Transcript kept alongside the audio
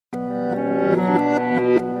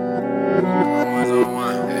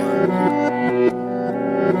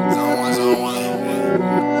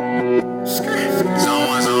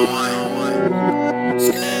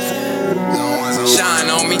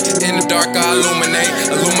illuminate.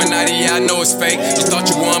 Illuminati, yeah, I know it's fake. You thought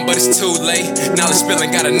you won, but it's too late. Knowledge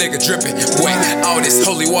spilling, got a nigga dripping. Wait, all this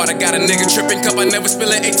holy water got a nigga tripping. Cup I never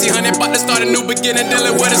spillin', 1800, bout to start a new beginning.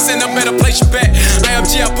 Dealing with a sin, I better place you back.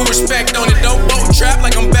 IMG, I put respect on it. Don't boat trap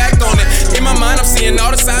like I'm back on it. In my mind, I'm seeing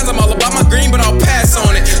all the signs. I'm all about my green, but I'll pass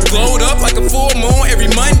on it. Glowed up like a full moon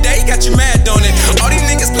every Monday, got you mad on it. All these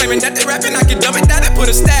niggas claiming that they rapping, I can dump it down and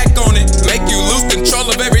put a stack on it. Make you lose control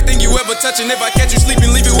of everything you ever touch. And if I catch you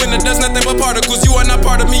sleeping, leave you in the dust, nothing but particles. You are not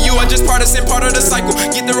part of me, you are just partisan, part of the cycle.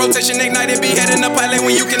 Get the rotation ignited, be heading up pilot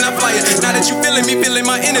when you cannot fly it. Now that you feeling me, feeling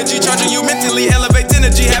my energy, charging you mentally, elevate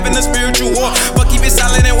energy, having a spiritual war. But keep it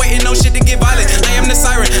silent and waiting, no shit to get violent. I am the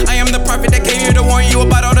siren, I am the prophet that came here to warn you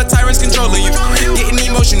about all the tyrants controlling you. Getting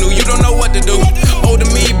emotional, you don't know what to do. Old to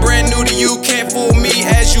me, brand new to you, can't fool me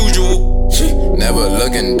as usual. Never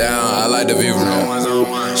looking down, I like the view from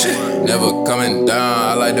home. Never coming down,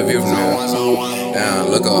 I like the view from home. Down,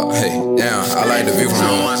 look up, hey, down, I like the view from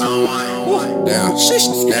home. Down,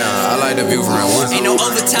 I like the view from home. Ain't no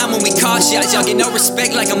overtime when we call shots, y'all get no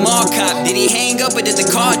respect like a mall cop. Did he hang up or did the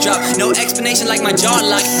car drop? No explanation like my jaw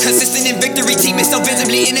locked. Consistent in victory, teaming so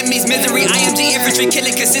visibly, enemies misery. IMG infantry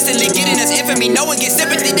killing consistently, getting us infamy. No one gets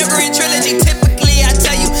sympathy, never in trilogy. Typically I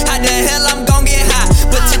tell you how the hell I'm gon' get high,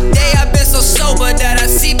 but today I've been so sober that I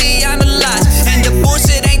see beyond the lies. And the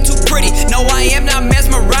bullshit ain't too pretty, no I am not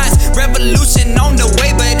mesmerized. Revolution on the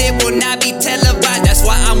way, but it will not be televised. That's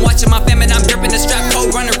why I'm watching my fam and I'm gripping the strap.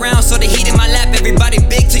 Cold run around, so the heat in my lap. Everybody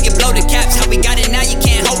big till you blow the caps. How we got it now, you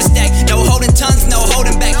can't hold a stack. No holding tongues, no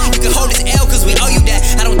holding back. You can hold this L cause we owe you that.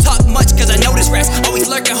 I don't talk much cause I know this raps. Always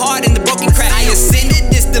lurking hard in the broken crack. I ascended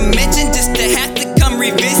this dimension just to have to come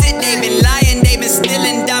revisit. They been lying, they been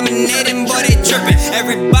stealing, dominating, boy they tripping.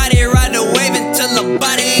 Everybody ride the wave until a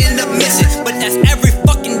body end up missing. But that's every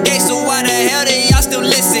fucking day, so why the hell do y'all still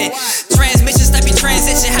listen? Transmission, stop your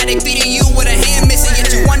transition, how they feeding you with a hand missing.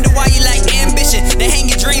 Yet you wonder why you like ambition. They hang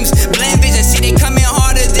your dreams, bland vision. See they coming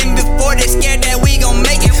harder than before, they scared that we gon'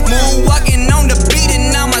 make it. Moonwalking on the beat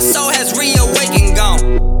and now my soul has reawakened, gone.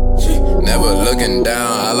 Never looking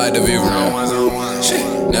down, I like the view from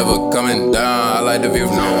home. Never coming down, I like the view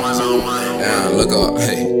from home. Down, look up,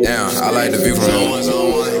 hey, down, I like the view from home.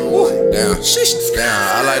 Down,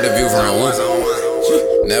 I like the view from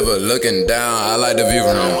home. Never looking down, I like the view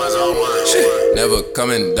from home. Never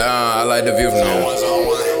coming down, I like the view from home.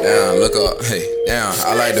 Down, look up, hey, down,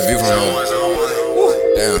 I like the view from home.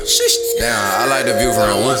 Down, I like the view from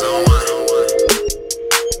home.